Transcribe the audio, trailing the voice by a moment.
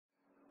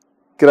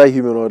G'day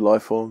humanoid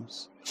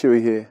lifeforms, Chewy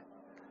here,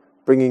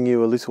 bringing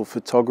you a little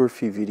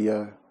photography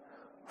video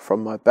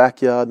from my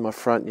backyard, my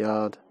front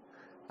yard,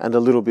 and a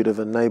little bit of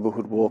a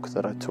neighbourhood walk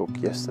that I took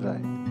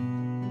yesterday.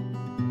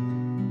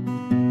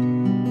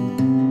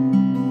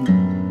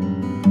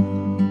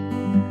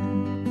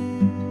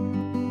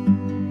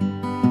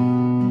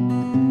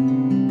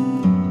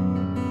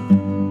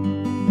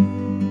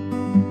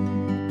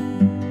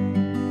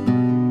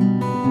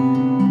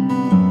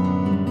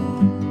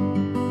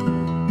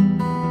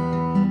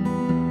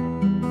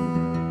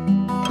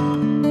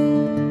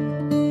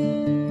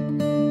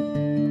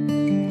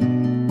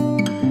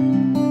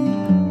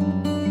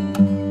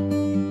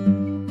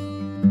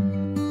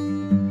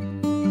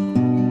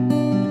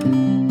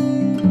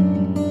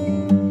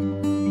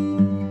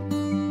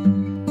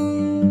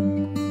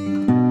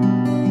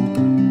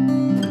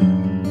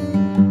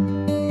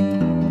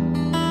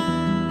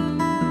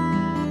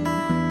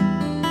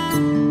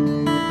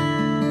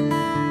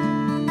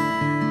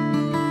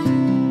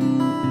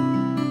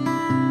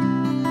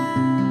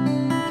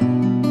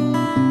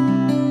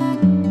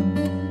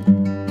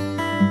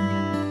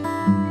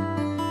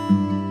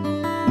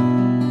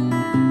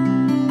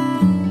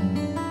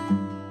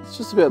 It's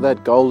just about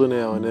that golden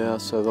hour now,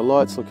 so the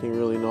light's looking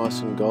really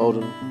nice and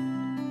golden.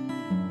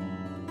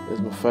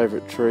 There's my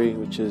favourite tree,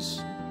 which is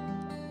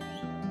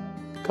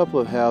a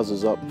couple of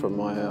houses up from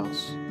my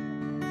house.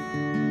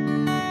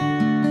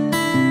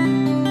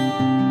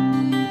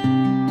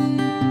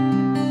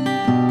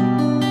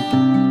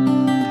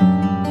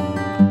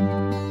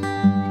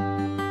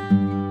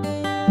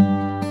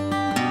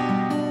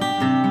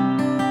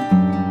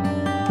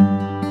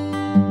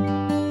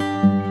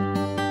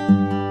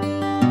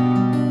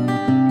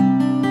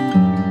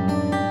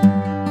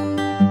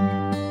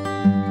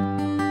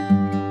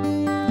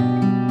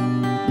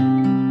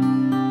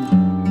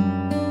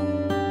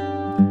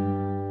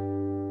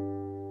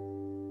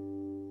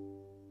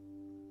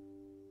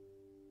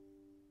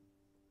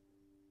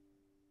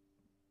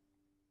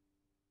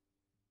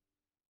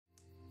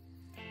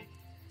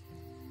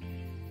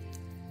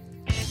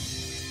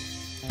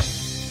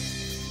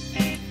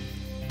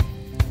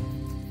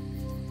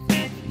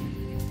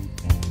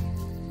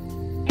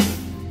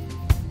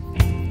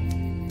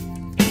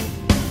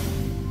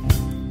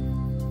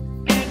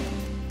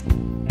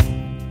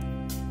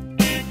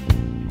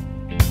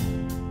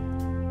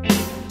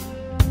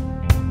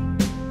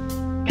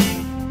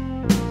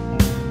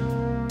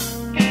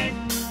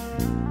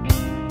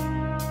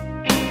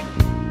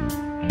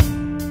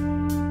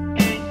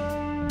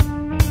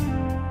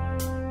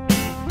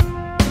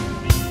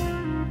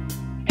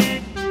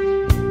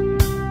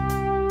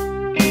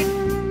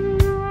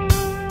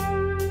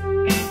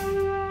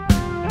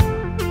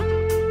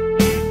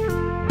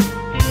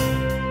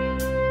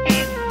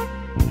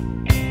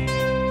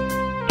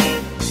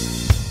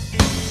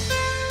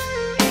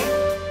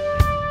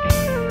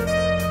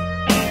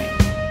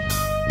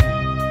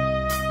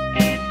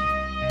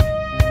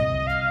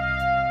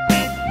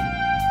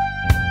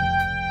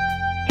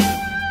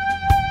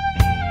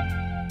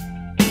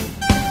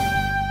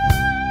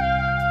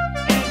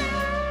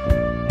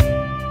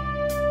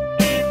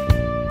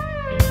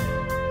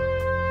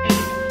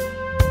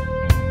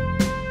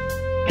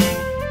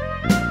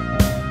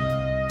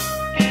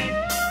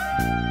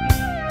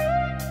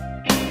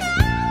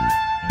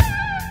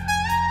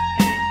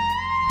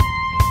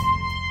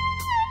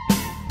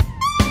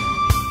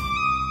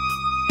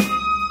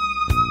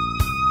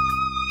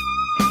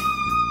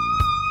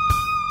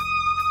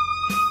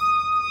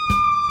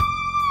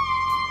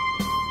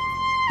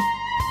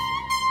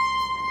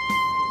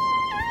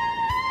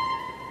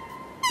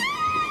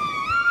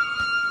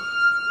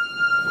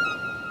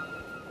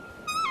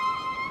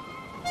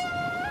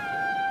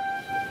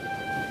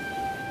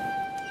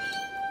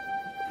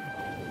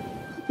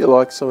 You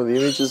like some of the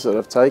images that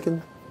I've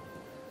taken.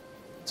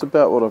 It's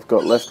about what I've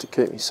got left to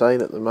keep me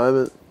sane at the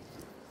moment.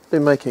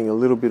 Been making a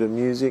little bit of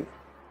music,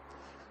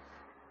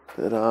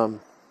 but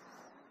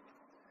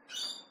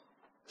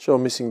sure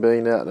missing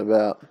being out and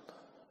about.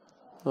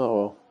 Oh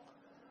well,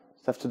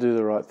 just have to do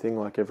the right thing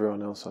like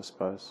everyone else, I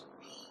suppose.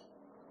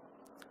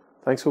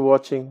 Thanks for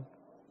watching.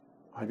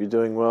 I hope you're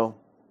doing well.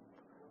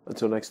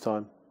 Until next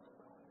time,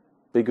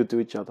 be good to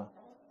each other.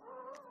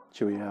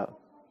 Chewy out.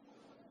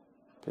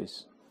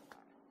 Peace.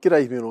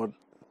 G'day humanoid.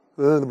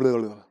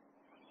 G'day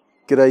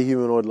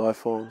humanoid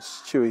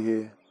lifeforms. Chewy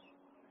here.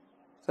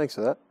 Thanks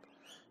for that.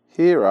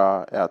 Here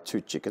are our two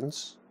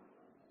chickens.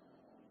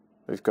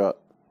 We've got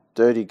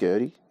Dirty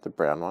Gertie, the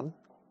brown one,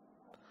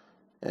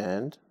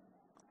 and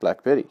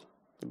Black Betty,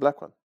 the black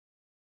one.